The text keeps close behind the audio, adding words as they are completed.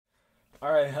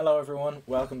Alright, hello everyone,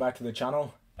 welcome back to the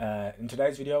channel. In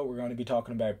today's video we're going to be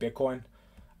talking about Bitcoin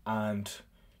and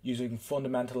using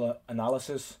fundamental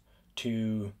analysis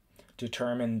to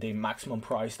determine the maximum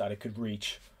price that it could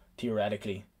reach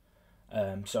theoretically.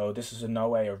 So this is in no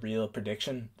way a real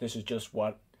prediction. This is just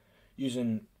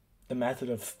using the method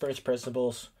of first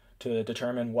principles to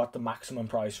determine what the maximum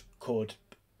price could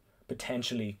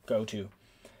potentially go to.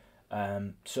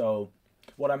 So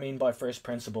what I mean by first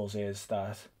principles is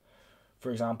that, for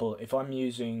example, if I'm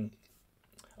using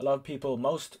a lot of people,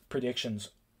 most predictions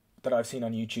that I've seen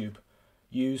on YouTube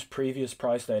use previous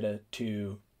price data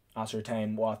to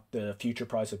ascertain what the future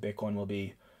price of Bitcoin will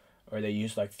be, or they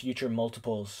use like future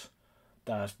multiples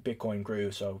that Bitcoin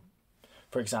grew. So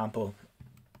for example,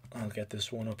 I'll get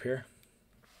this one up here.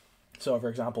 So for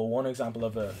example, one example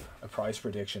of a price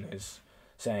prediction is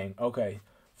saying, okay,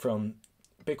 from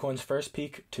Bitcoin's first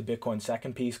peak to Bitcoin's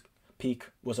second peak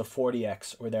was a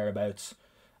 40x or thereabouts,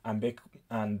 and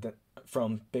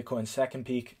from Bitcoin's second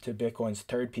peak to Bitcoin's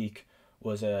third peak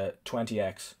was a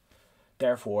 20x.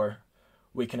 Therefore,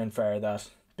 we can infer that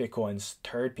Bitcoin's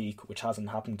third peak, which hasn't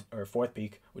happened, or fourth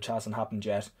peak, which hasn't happened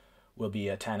yet, will be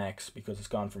a 10x because it's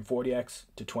gone from 40x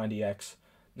to 20x.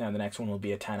 Now the next one will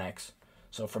be a 10x.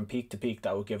 So from peak to peak,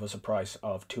 that will give us a price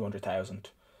of 200,000.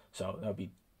 So that would be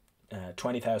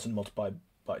 20,000 multiplied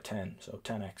by 10, so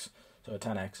 10x, so a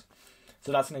 10x.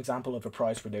 So that's an example of a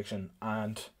price prediction,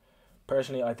 and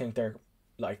personally I think they're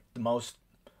like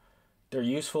they're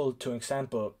useful to an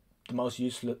extent, but the most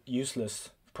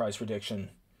useless price prediction,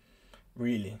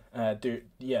 really. They're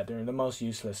the most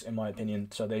useless in my opinion,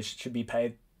 so they should be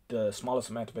paid the smallest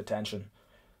amount of attention.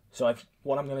 So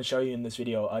what I'm going to show you in this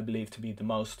video I believe to be the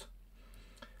most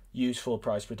useful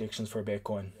price predictions for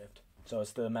Bitcoin. So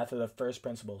it's the method of first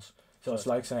principles. So it's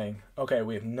like saying, okay,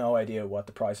 we have no idea what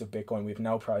the price of Bitcoin, we have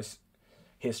no price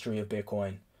history of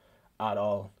Bitcoin at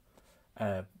all.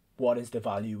 What is the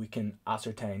value we can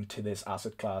ascertain to this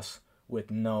asset class with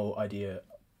no idea,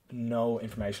 no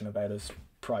information about its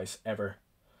price ever?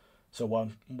 So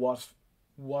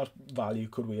what value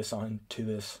could we assign to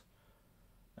this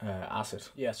asset?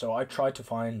 Yeah, so I tried to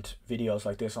find videos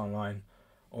like this online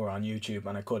or on YouTube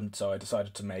and I couldn't, so I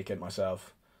decided to make it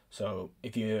myself. So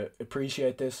if you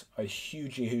appreciate this, I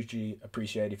hugely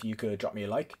appreciate if you could drop me a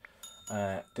like.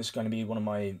 This is going to be one of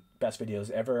my best videos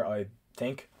ever, I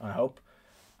think, I hope.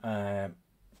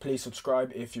 Please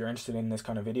subscribe if you're interested in this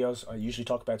kind of videos. I usually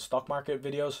talk about stock market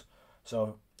videos,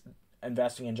 so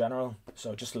investing in general.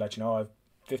 So just to let you know, I've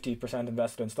 50%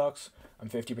 invested in stocks, I'm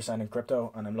 50% in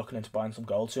crypto, and I'm looking into buying some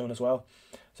gold soon as well.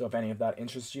 So if any of that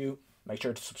interests you, make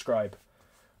sure to subscribe.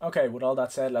 Okay, with all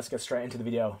that said, let's get straight into the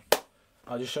video.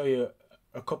 I'll just show you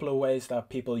a couple of ways that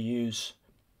people use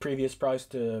previous price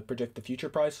to predict the future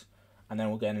price, and then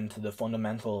we'll get into the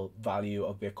fundamental value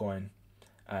of Bitcoin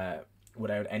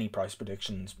without any price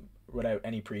predictions, without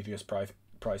any previous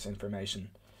price information.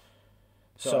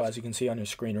 So as you can see on your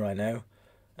screen right now,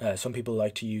 some people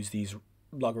like to use these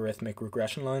logarithmic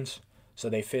regression lines. So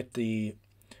they fit the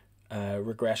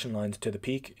regression lines to the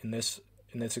peak in this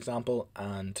example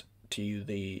and to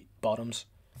the bottoms,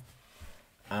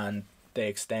 and they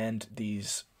extend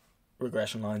these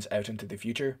regression lines out into the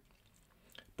future.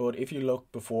 But if you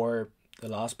look before the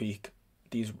last peak,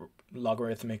 these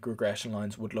logarithmic regression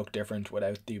lines would look different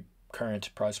without the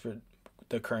current price for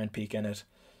the current peak in it.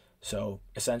 So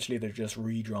essentially they're just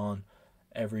redrawn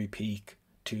every peak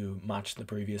to match the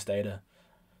previous data.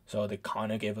 So they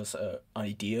kind of give us an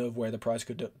idea of where the price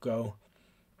could go,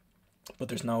 but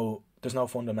there's no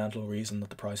fundamental reason that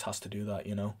the price has to do that,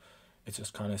 you know. It's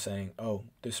just kind of saying, oh,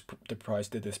 the price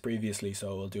did this previously,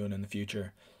 so we'll do it in the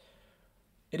future.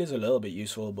 It is a little bit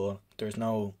useful, but there's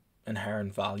no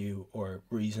inherent value or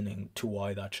reasoning to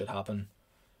why that should happen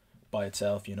by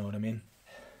itself, you know what I mean?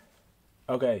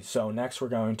 Okay, so next we're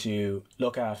going to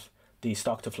look at the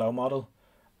stock to flow model,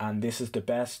 and this is the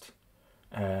best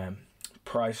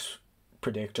price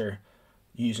predictor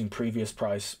using previous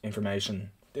price information.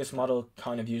 This model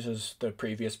kind of uses the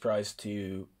previous price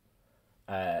to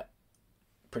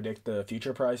predict the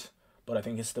future price, but I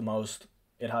think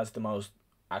it has the most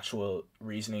actual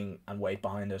reasoning and weight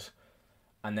behind it.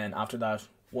 And then after that,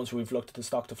 once we've looked at the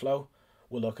stock to flow,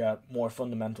 we'll look at more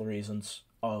fundamental reasons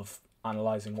of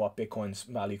analyzing what Bitcoin's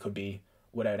value could be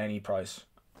without any price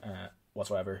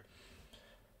whatsoever.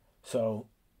 So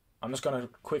I'm just going to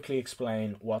quickly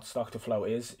explain what stock to flow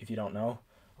is. If you don't know,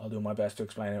 I'll do my best to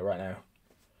explain it right now.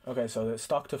 Okay, so the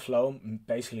stock to flow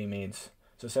basically means,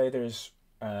 so say there's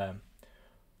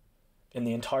in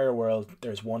the entire world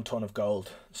there's 1 ton of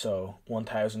gold, so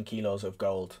 1,000 kilos of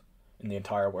gold in the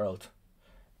entire world.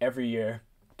 Every year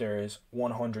there's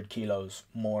 100 kilos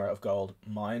more of gold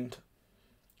mined.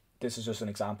 This is just an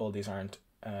example. These aren't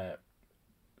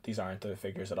the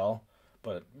figures at all,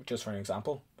 but just for an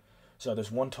example. So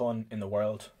there's 1 ton in the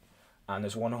world, and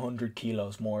there's 100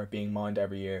 kilos more being mined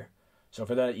every year. So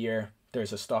for that year,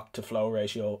 there's a stock to flow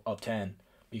ratio of 10,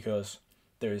 because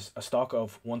there's a stock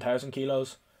of 1,000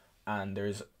 kilos, and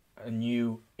there's a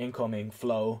new incoming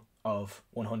flow of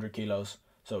 100 kilos.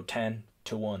 So 10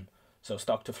 to 1. So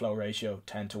stock to flow ratio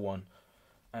 10 to 1.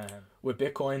 With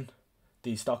Bitcoin,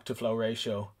 the stock to flow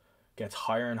ratio gets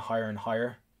higher and higher and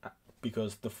higher,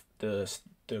 because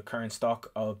the current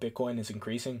stock of Bitcoin is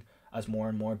increasing as more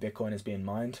and more Bitcoin is being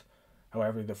mined.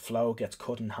 However, the flow gets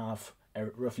cut in half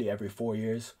roughly every 4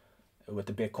 years with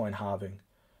the Bitcoin halving.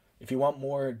 If you want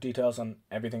more details on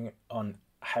everything on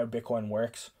how Bitcoin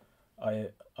works,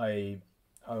 I'd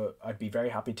be very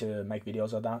happy to make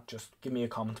videos of that. Just give me a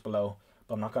comment below,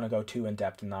 but I'm not going to go too in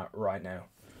depth in that right now.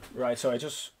 Right, so I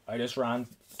just ran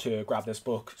to grab this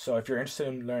book. So if you're interested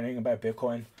in learning about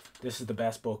Bitcoin, this is the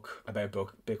best book about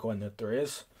Bitcoin that there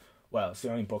is. Well, it's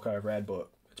the only book I've read, but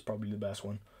it's probably the best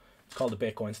one. It's called the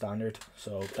Bitcoin Standard,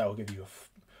 so that will give you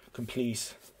a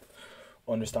complete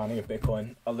understanding of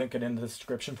Bitcoin. I'll link it in the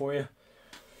description for you.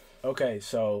 Okay,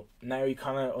 so now you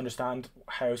kind of understand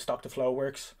how stock to flow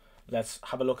works. Let's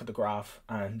have a look at the graph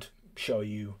and show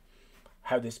you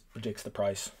how this predicts the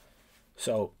price.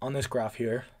 So on this graph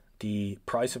here, the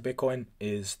price of Bitcoin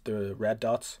is the red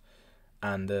dots,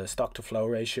 and the stock to flow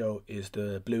ratio is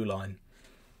the blue line.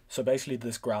 So basically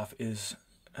this graph is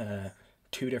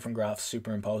 2 different graphs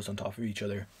superimposed on top of each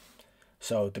other.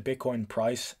 So the Bitcoin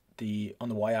price, on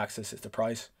the y-axis is the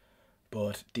price,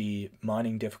 but the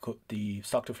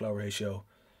stock to flow ratio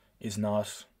is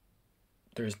not.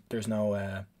 There's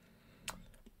no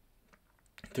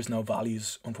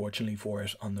values, unfortunately, for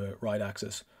it on the right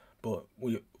axis. But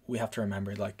we have to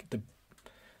remember, like,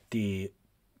 the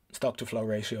stock to flow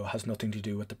ratio has nothing to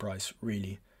do with the price,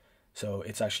 really. So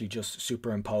it's actually just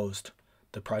superimposed.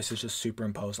 The price is just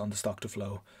superimposed on the stock to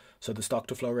flow. So the stock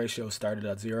to flow ratio started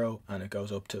at 0, and it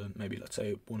goes up to maybe, let's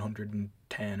say,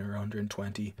 110 or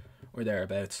 120 or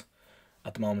thereabouts.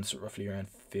 At the moment it's roughly around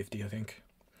 50, I think.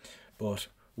 But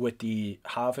with the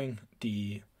halving,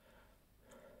 the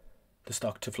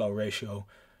stock to flow ratio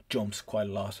jumps quite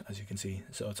a lot, as you can see.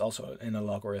 So it's also in a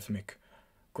logarithmic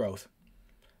growth.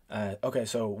 Okay,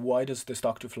 so why does the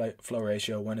stock to flow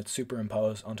ratio, when it's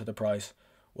superimposed onto the price,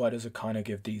 why does it kind of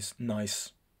give these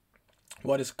nice,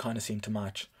 why does it kind of seem to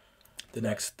match? The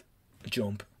next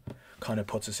jump kind of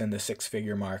puts us in the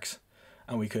 6-figure marks,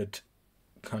 and we could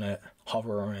kind of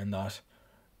hover around that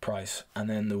price, and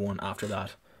then the one after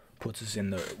that puts us in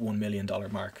the $1 million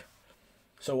mark.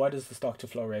 So why does the stock to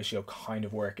flow ratio kind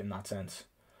of work in that sense?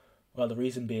 Well, the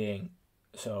reason being,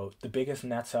 so the biggest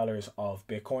net sellers of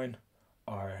Bitcoin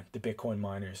are the Bitcoin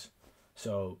miners.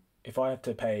 So if I have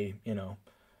to pay,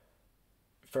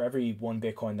 for every 1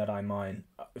 Bitcoin that I mine,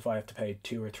 if I have to pay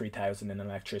 2,000 or 3,000 in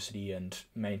electricity and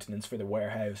maintenance for the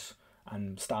warehouse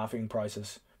and staffing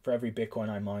prices, for every Bitcoin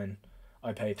I mine,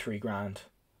 I pay $3,000.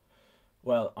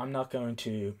 Well, I'm not going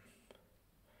to,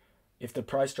 if the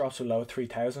price drops below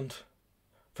 3,000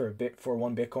 for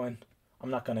 1 Bitcoin, I'm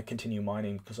not going to continue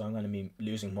mining, because I'm going to be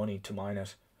losing money to mine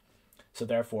it. So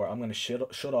therefore, I'm going to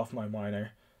shut off my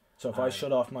miner. So if I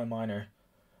shut off my miner,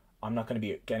 I'm not going to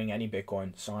be getting any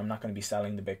Bitcoin, so I'm not going to be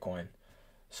selling the Bitcoin.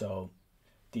 So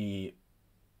the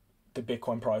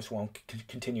Bitcoin price won't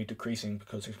continue decreasing,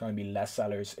 because there's going to be less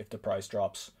sellers if the price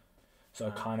drops. So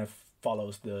it kind of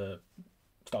follows the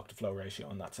stock to flow ratio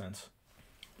in that sense.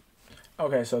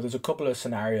 Okay, so there's a couple of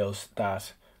scenarios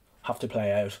that have to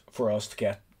play out for us to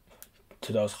get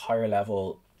to those higher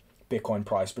level Bitcoin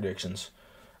price predictions.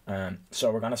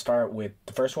 So we're going to start with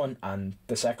the first one, and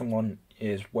the second one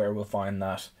is where we'll find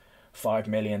that $5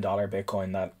 million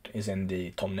Bitcoin that is in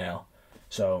the thumbnail.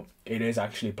 So it is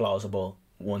actually plausible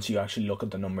once you actually look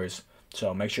at the numbers.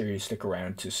 So make sure you stick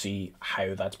around to see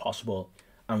how that's possible,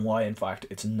 and why in fact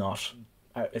it's not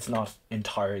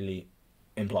entirely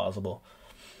implausible.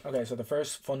 Okay, so the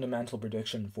first fundamental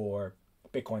prediction for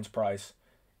Bitcoin's price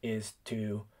is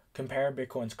to compare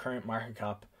Bitcoin's current market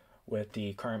cap with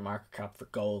the current market cap for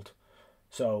gold.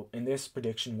 So in this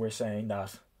prediction, we're saying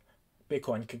that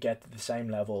Bitcoin could get to the same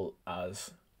level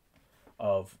of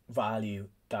value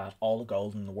that all the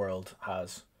gold in the world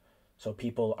has. So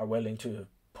people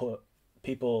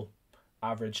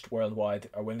averaged worldwide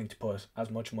are willing to put as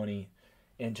much money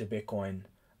into Bitcoin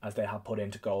as they have put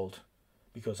into gold,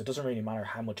 because it doesn't really matter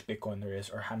how much Bitcoin there is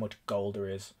or how much gold there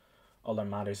is. All that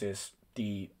matters is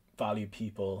the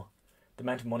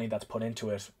amount of money that's put into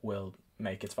it will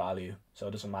make its value. So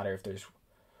it doesn't matter if there's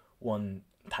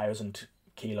 1,000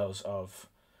 kilos of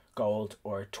gold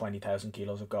or 20,000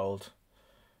 kilos of gold,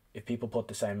 if people put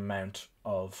the same amount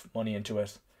of money into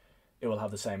it, it will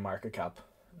have the same market cap.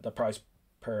 The price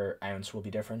per ounce will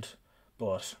be different,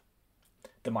 but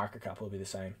the market cap will be the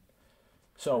same.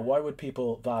 So why would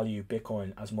people value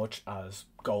Bitcoin as much as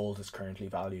gold is currently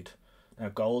valued? Now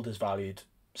gold is valued,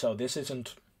 so this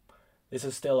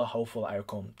is still a hopeful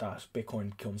outcome that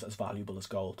Bitcoin becomes as valuable as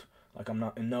gold. Like, I'm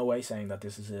not in no way saying that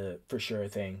this is a for sure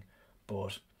thing,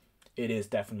 but it is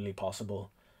definitely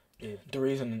possible. The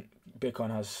reason Bitcoin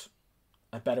has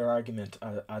a better argument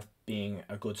at being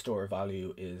a good store of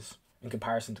value is in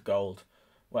comparison to gold.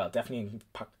 Well, definitely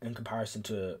in comparison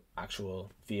to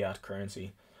actual fiat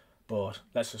currency. But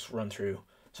let's just run through.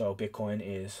 So Bitcoin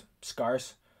is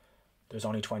scarce. There's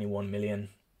only 21 million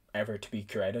ever to be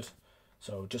created.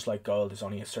 So just like gold, there's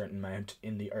only a certain amount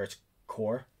in the Earth's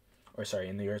core,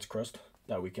 in the Earth's crust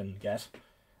that we can get.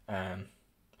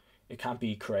 It can't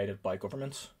be created by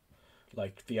governments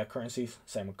like fiat currencies.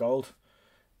 Same with gold.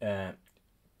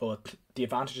 But the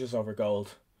advantages over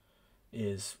gold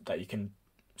is that you can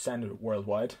send it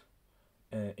worldwide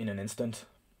in an instant.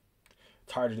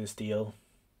 It's harder to steal,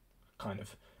 kind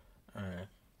of.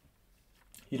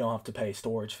 You don't have to pay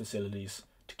storage facilities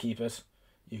to keep it.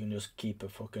 You can just keep a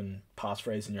fucking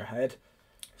passphrase in your head.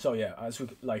 So yeah,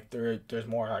 there's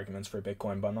more arguments for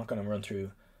Bitcoin, but I'm not going to run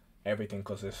through everything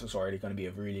because this is already going to be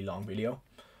a really long video.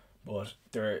 But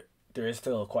there is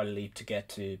still quite a leap to get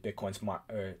to to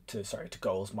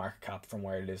gold's market cap from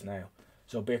where it is now.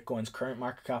 So Bitcoin's current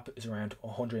market cap is around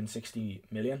 160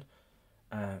 million,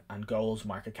 and gold's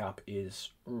market cap is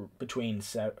between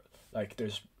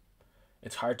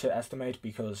it's hard to estimate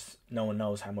because no one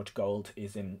knows how much gold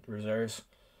is in reserves.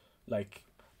 Like,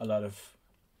 a lot of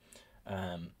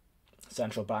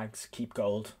central banks keep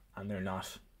gold and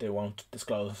they won't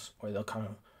disclose, or they'll kind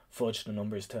of fudge the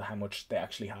numbers to how much they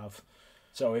actually have.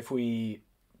 So if we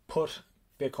put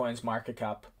Bitcoin's market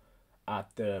cap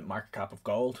at the market cap of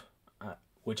gold,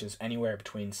 which is anywhere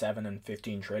between 7 and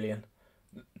 15 trillion,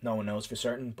 no one knows for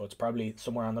certain, but it's probably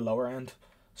somewhere on the lower end.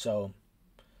 So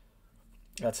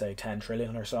let's say 10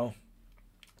 trillion or so.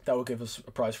 That would give us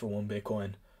a price for one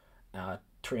Bitcoin at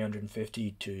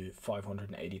 350 to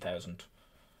 580,000.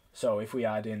 So if we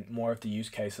add in more of the use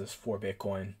cases for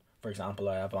Bitcoin, for example,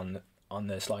 I have on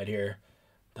the slide here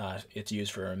that it's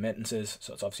used for remittances,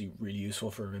 so it's obviously really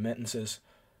useful for remittances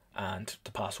and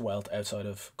to pass wealth outside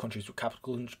of countries with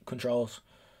capital controls,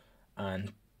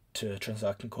 and to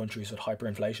transact in countries with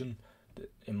hyperinflation.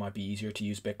 It might be easier to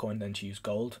use Bitcoin than to use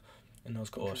gold in those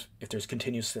countries. If there's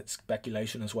continuous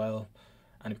speculation as well,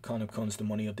 and it kind of becomes the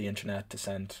money of the internet to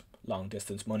send long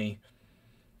distance money,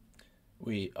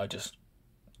 I just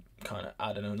kind of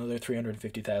added another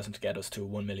 350,000 to get us to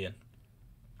 1 million.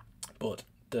 But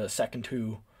those second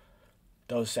two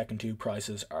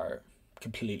prices are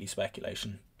completely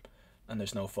speculation, and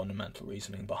there's no fundamental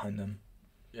reasoning behind them.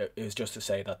 It was just to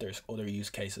say that there's other use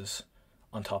cases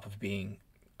on top of being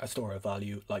a store of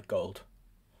value like gold.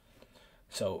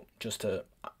 So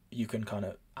you can kind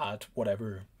of add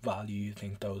whatever value you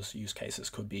think those use cases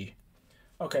could be.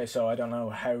 Okay, so I don't know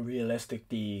how realistic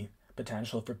the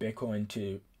potential for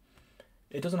Bitcoin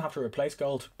it doesn't have to replace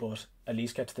gold, but at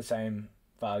least get to the same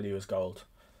value as gold.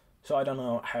 So I don't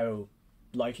know how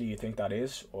likely you think that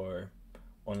is, or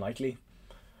unlikely.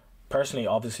 Personally,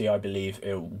 obviously, I believe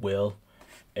it will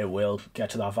get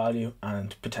to that value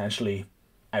and potentially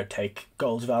outtake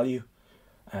gold's value.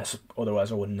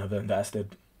 Otherwise, I wouldn't have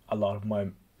invested a lot of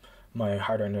my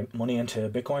hard-earned money into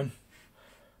Bitcoin.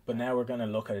 But now we're going to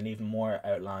look at an even more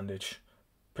outlandish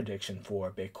prediction for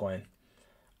Bitcoin.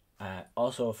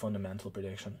 Also a fundamental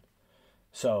prediction.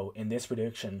 So in this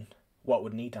prediction, what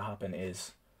would need to happen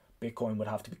is Bitcoin would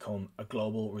have to become a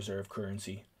global reserve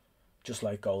currency, just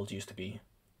like gold used to be.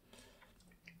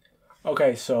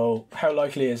 Okay, so how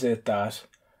likely is it that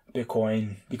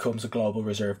Bitcoin becomes a global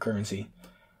reserve currency?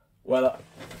 Well,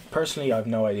 personally, I have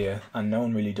no idea, and no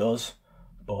one really does,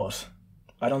 but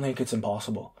I don't think it's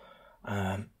impossible.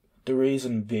 The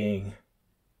reason being,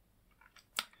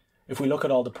 if we look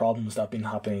at all the problems that have been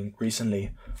happening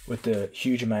recently with the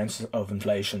huge amounts of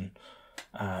inflation,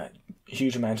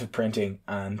 huge amount of printing,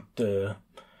 and the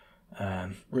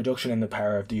reduction in the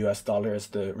power of the US dollar as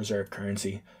the reserve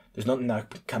currency, there's nothing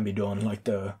that can be done. Like,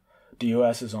 the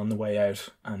US is on the way out,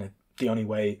 and the only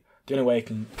way it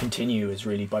can continue is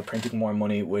really by printing more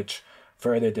money, which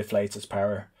further deflates its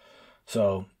power.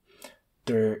 So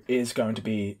there is going to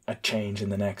be a change in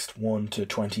the next 1 to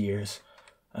 20 years.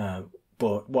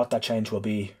 But what that change will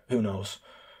be, who knows?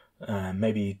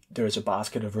 Maybe there's a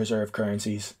basket of reserve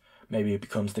currencies. Maybe it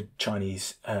becomes the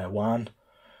Chinese yuan,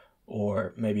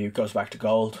 or maybe it goes back to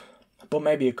gold, but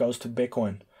maybe it goes to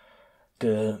Bitcoin.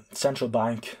 The central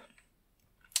bank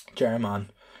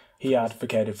chairman, he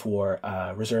advocated for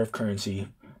a reserve currency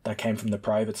that came from the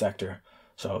private sector,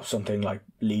 so something like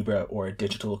Libra or a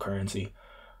digital currency.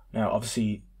 Now,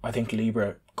 obviously, I think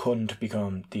Libra couldn't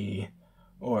become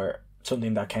or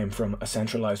something that came from a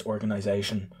centralized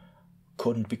organization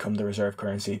couldn't become the reserve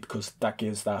currency, because that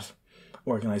gives that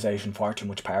organization far too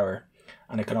much power,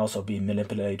 and it can also be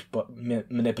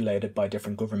manipulated by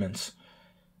different governments.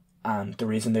 And the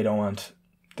reason they don't want,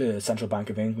 the Central Bank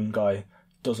of England guy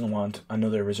doesn't want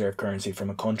another reserve currency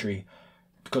from a country,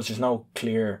 because there's no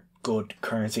clear good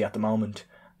currency at the moment,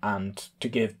 and to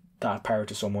give that power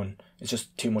to someone is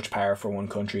just too much power for one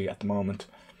country at the moment.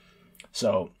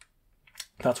 So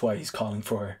that's why he's calling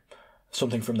for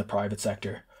something from the private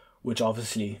sector, which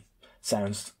obviously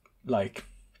sounds like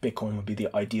Bitcoin would be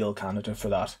the ideal candidate for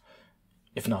that,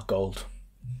 if not gold.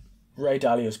 Ray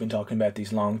Dalio has been talking about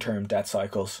these long-term debt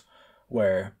cycles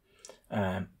where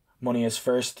money is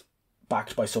first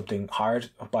backed by something hard,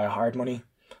 by a hard money,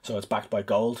 so it's backed by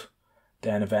gold.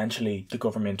 Then eventually the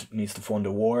government needs to fund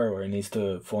a war, or it needs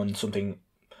to fund something,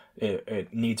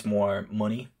 it needs more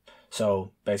money.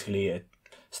 So basically it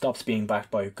stops being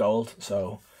backed by gold.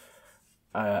 So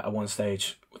at one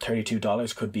stage,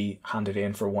 $32 could be handed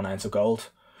in for 1 ounce of gold.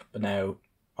 But now,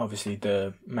 obviously,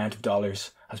 the amount of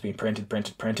dollars has been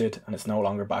printed, and it's no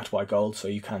longer backed by gold. So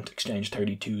you can't exchange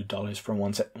 $32 for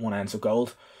 1 ounce of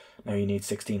gold. Now you need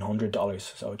 $1,600.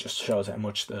 So it just shows how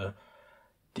much the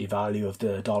value of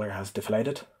the dollar has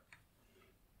deflated.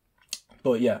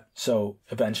 But yeah, so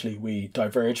eventually we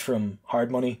diverge from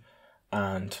hard money,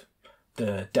 and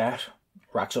the debt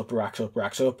racks up,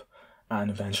 and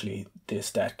eventually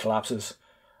this debt collapses,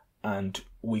 and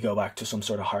we go back to some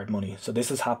sort of hard money. So this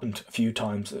has happened a few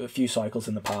times, a few cycles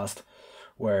in the past,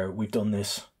 where we've done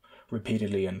this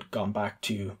repeatedly and gone back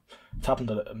to, it's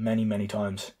happened many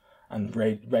times. And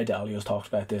Ray Dalio's talked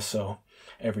about this. So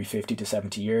every 50 to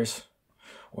 70 years,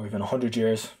 or even 100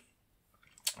 years,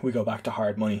 we go back to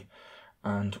hard money,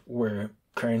 and we're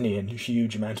currently in a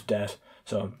huge amount of debt.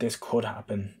 So this could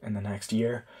happen in the next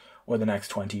year or the next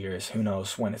 20 years. Who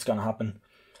knows when it's going to happen,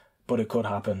 but it could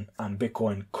happen, and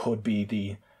Bitcoin could be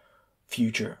the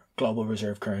future global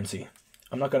reserve currency.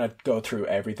 I'm not going to go through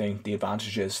everything, the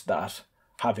advantages that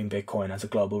having Bitcoin as a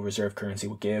global reserve currency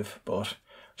would give, but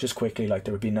just quickly, like,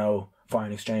 there would be no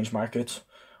foreign exchange markets,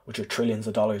 which are trillions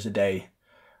of dollars a day,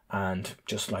 and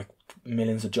just like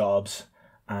millions of jobs,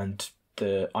 and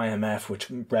the IMF, which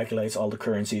regulates all the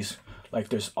currencies, like,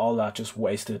 there's all that just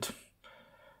wasted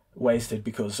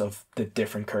because of the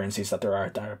different currencies that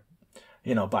are,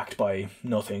 you know, backed by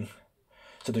nothing.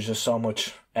 So there's just so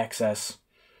much excess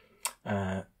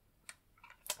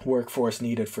workforce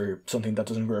needed for something that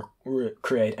doesn't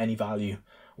create any value.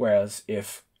 Whereas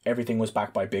if everything was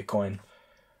backed by Bitcoin,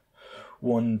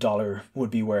 $1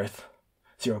 would be worth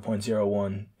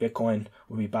 0.01 Bitcoin,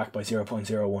 would be backed by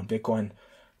 0.01 Bitcoin.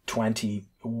 20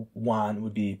 yuan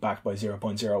would be backed by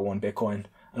 0.01 Bitcoin, and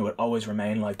it would always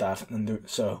remain like that. And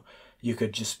so you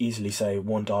could just easily say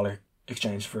 $1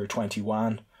 exchanged for 20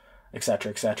 yuan,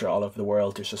 etc., all over the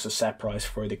world. There's just a set price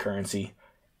for the currency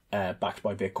backed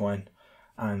by Bitcoin,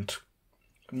 and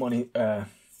money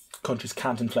countries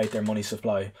can't inflate their money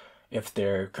supply if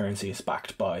their currency is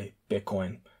backed by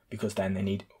Bitcoin, because then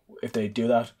if they do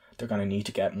that, they're going to need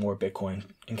to get more Bitcoin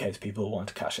in case people want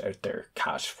to cash out their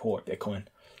cash for Bitcoin.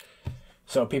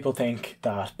 So people think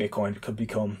that Bitcoin could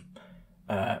become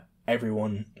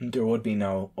everyone. There would be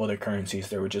no other currencies.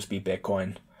 There would just be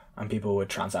Bitcoin, and people would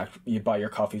transact. You buy your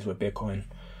coffees with Bitcoin.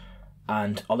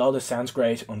 And although this sounds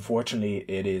great, unfortunately,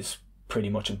 it is pretty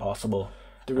much impossible.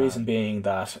 The reason being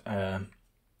that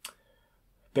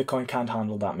Bitcoin can't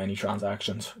handle that many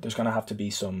transactions. There's going to have to be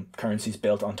some currencies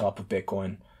built on top of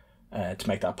Bitcoin to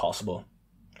make that possible.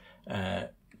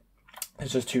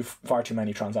 There's just far too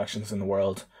many transactions in the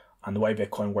world, and the way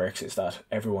Bitcoin works is that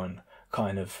everyone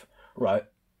kind of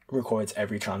records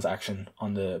every transaction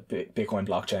on the Bitcoin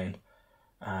blockchain.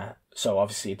 So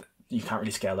obviously you can't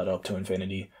really scale that up to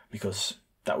infinity, because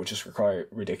that would just require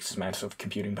ridiculous amounts of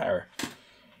computing power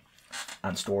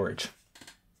and storage.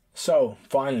 So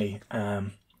finally,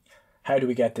 how do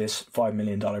we get this $5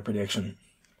 million prediction?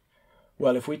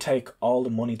 Well, if we take all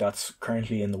the money that's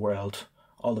currently in the world,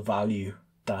 all the value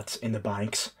that's in the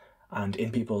banks and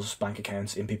in people's bank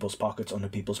accounts, in people's pockets, under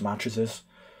people's mattresses,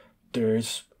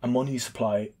 there's a money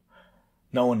supply.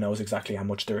 No one knows exactly how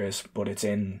much there is, but it's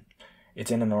in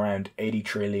and around $80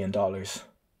 trillion.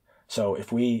 So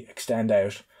if we extend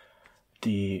out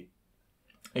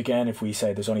if we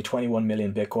say there's only 21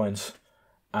 million Bitcoins,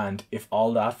 And if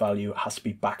all that value has to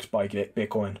be backed by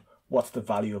Bitcoin, what's the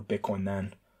value of Bitcoin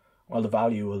then? Well, the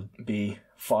value will be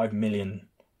 5 million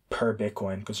per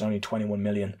Bitcoin, because there's only 21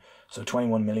 million. So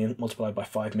 21 million multiplied by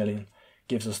 5 million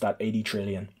gives us that 80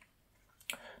 trillion.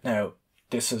 Now,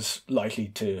 this is likely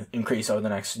to increase over the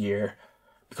next year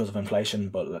because of inflation,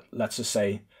 but let's just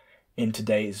say in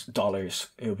today's dollars,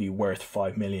 it will be worth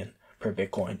 5 million per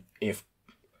Bitcoin if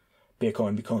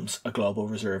Bitcoin becomes a global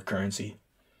reserve currency.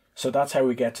 So that's how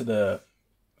we get to the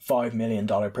 $5 million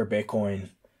per Bitcoin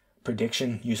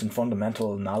prediction using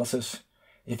fundamental analysis.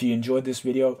 If you enjoyed this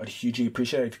video, I'd hugely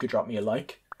appreciate it if you could drop me a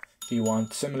like. If you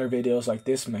want similar videos like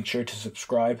this, make sure to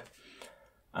subscribe.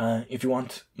 If you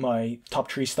want my top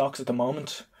 3 stocks at the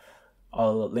moment,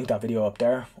 I'll link that video up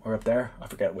there or up there. I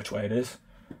forget which way it is.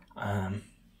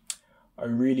 I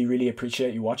really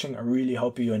appreciate you watching. I really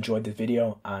hope you enjoyed the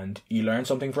video and you learned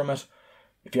something from it.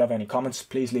 If you have any comments,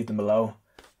 please leave them below.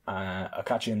 I'll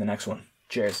catch you in the next one.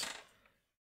 Cheers.